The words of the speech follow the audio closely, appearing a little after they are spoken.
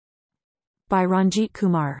By Ranjit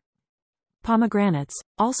Kumar. Pomegranates,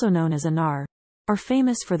 also known as Anaar, are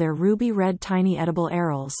famous for their ruby red tiny edible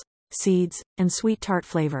arils, seeds, and sweet-tart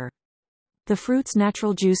flavor. The fruit's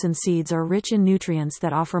natural juice and seeds are rich in nutrients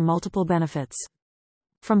that offer multiple benefits.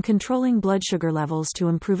 From controlling blood sugar levels to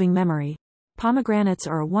improving memory, pomegranates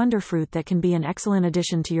are a wonder fruit that can be an excellent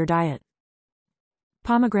addition to your diet.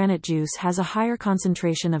 Pomegranate juice has a higher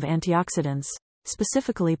concentration of antioxidants,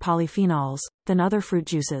 specifically polyphenols, than other fruit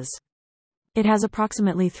juices. It has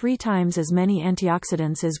approximately 3 times as many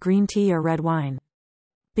antioxidants as green tea or red wine.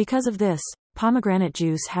 Because of this, pomegranate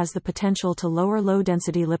juice has the potential to lower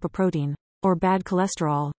low-density lipoprotein, or bad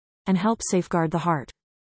cholesterol, and help safeguard the heart.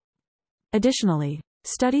 Additionally,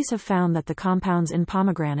 studies have found that the compounds in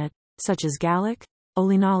pomegranate, such as gallic,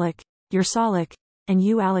 oleanolic, ursolic, and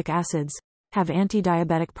uallic acids, have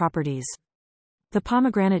anti-diabetic properties. The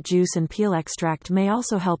pomegranate juice and peel extract may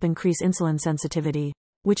also help increase insulin sensitivity,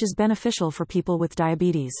 which is beneficial for people with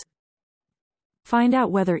diabetes. Find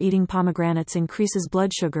out whether eating pomegranates increases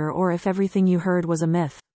blood sugar or if everything you heard was a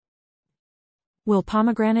myth. Will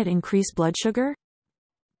pomegranate increase blood sugar?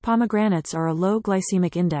 Pomegranates are a low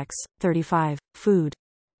glycemic index, 35, food,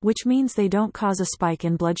 which means they don't cause a spike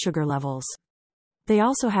in blood sugar levels. They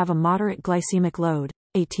also have a moderate glycemic load,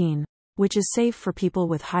 18, which is safe for people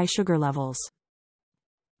with high sugar levels.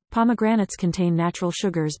 Pomegranates contain natural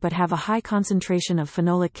sugars but have a high concentration of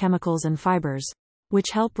phenolic chemicals and fibers, which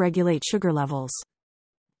help regulate sugar levels.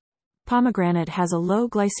 Pomegranate has a low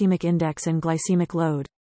glycemic index and glycemic load,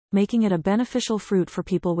 making it a beneficial fruit for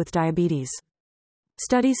people with diabetes.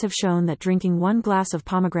 Studies have shown that drinking 1 glass of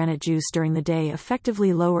pomegranate juice during the day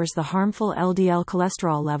effectively lowers the harmful LDL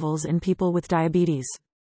cholesterol levels in people with diabetes.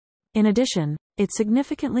 In addition, it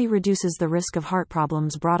significantly reduces the risk of heart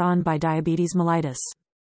problems brought on by diabetes mellitus.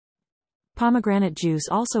 Pomegranate juice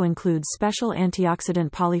also includes special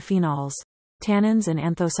antioxidant polyphenols, tannins and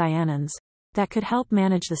anthocyanins, that could help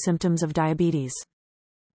manage the symptoms of diabetes.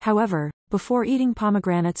 However, before eating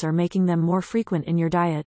pomegranates or making them more frequent in your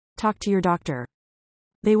diet, talk to your doctor.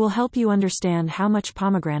 They will help you understand how much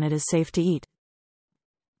pomegranate is safe to eat.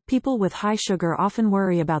 People with high sugar often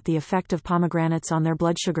worry about the effect of pomegranates on their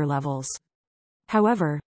blood sugar levels.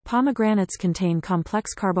 However, pomegranates contain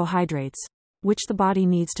complex carbohydrates, which the body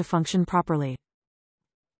needs to function properly.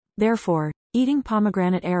 Therefore, eating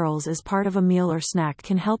pomegranate arils as part of a meal or snack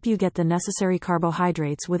can help you get the necessary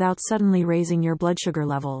carbohydrates without suddenly raising your blood sugar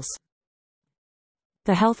levels.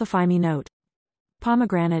 The healthify-me note.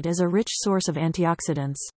 Pomegranate is a rich source of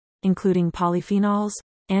antioxidants, including polyphenols,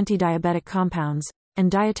 anti-diabetic compounds,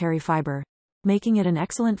 and dietary fiber, making it an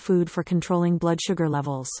excellent food for controlling blood sugar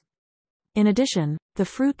levels. In addition, the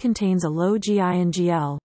fruit contains a low GI and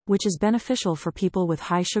GL, which is beneficial for people with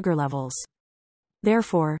high sugar levels.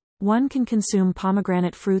 Therefore, one can consume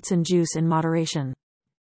pomegranate fruits and juice in moderation.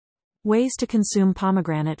 Ways to consume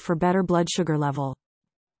pomegranate for better blood sugar level.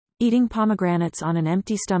 Eating pomegranates on an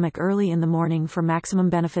empty stomach early in the morning for maximum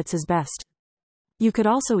benefits is best. You could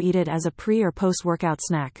also eat it as a pre- or post-workout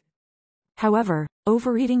snack. However,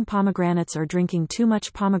 overeating pomegranates or drinking too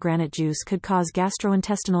much pomegranate juice could cause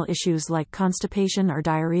gastrointestinal issues like constipation or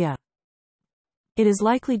diarrhea. It is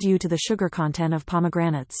likely due to the sugar content of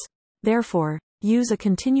pomegranates. Therefore, use a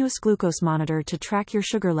continuous glucose monitor to track your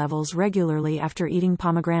sugar levels regularly after eating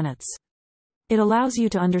pomegranates. It allows you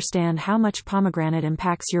to understand how much pomegranate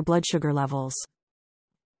impacts your blood sugar levels.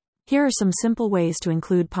 Here are some simple ways to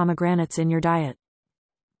include pomegranates in your diet.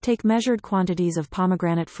 Take measured quantities of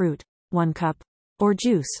pomegranate fruit, 1 cup, or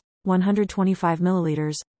juice, 125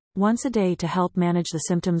 milliliters, once a day to help manage the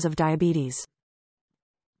symptoms of diabetes.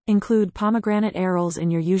 Include pomegranate arils in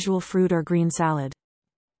your usual fruit or green salad.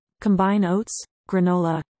 Combine oats,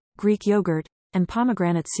 granola, Greek yogurt, and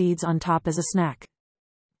pomegranate seeds on top as a snack.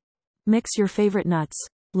 Mix your favorite nuts,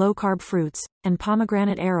 low-carb fruits, and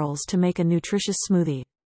pomegranate arils to make a nutritious smoothie.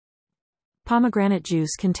 Pomegranate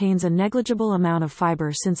juice contains a negligible amount of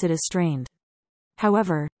fiber since it is strained.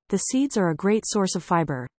 However, the seeds are a great source of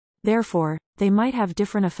fiber. Therefore, they might have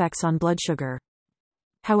different effects on blood sugar.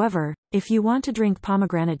 However, if you want to drink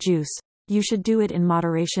pomegranate juice, you should do it in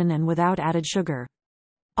moderation and without added sugar.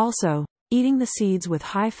 Also, eating the seeds with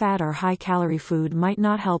high-fat or high-calorie food might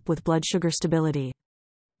not help with blood sugar stability.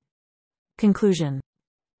 Conclusion.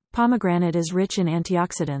 Pomegranate is rich in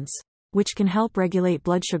antioxidants, which can help regulate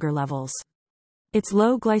blood sugar levels. Its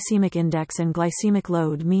low glycemic index and glycemic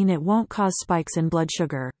load mean it won't cause spikes in blood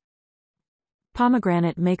sugar.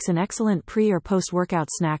 Pomegranate makes an excellent pre- or post-workout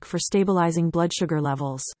snack for stabilizing blood sugar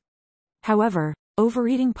levels. However,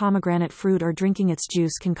 overeating pomegranate fruit or drinking its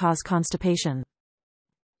juice can cause constipation.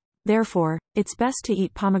 Therefore, it's best to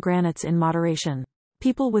eat pomegranates in moderation.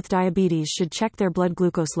 People with diabetes should check their blood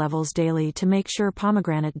glucose levels daily to make sure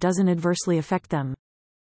pomegranate doesn't adversely affect them.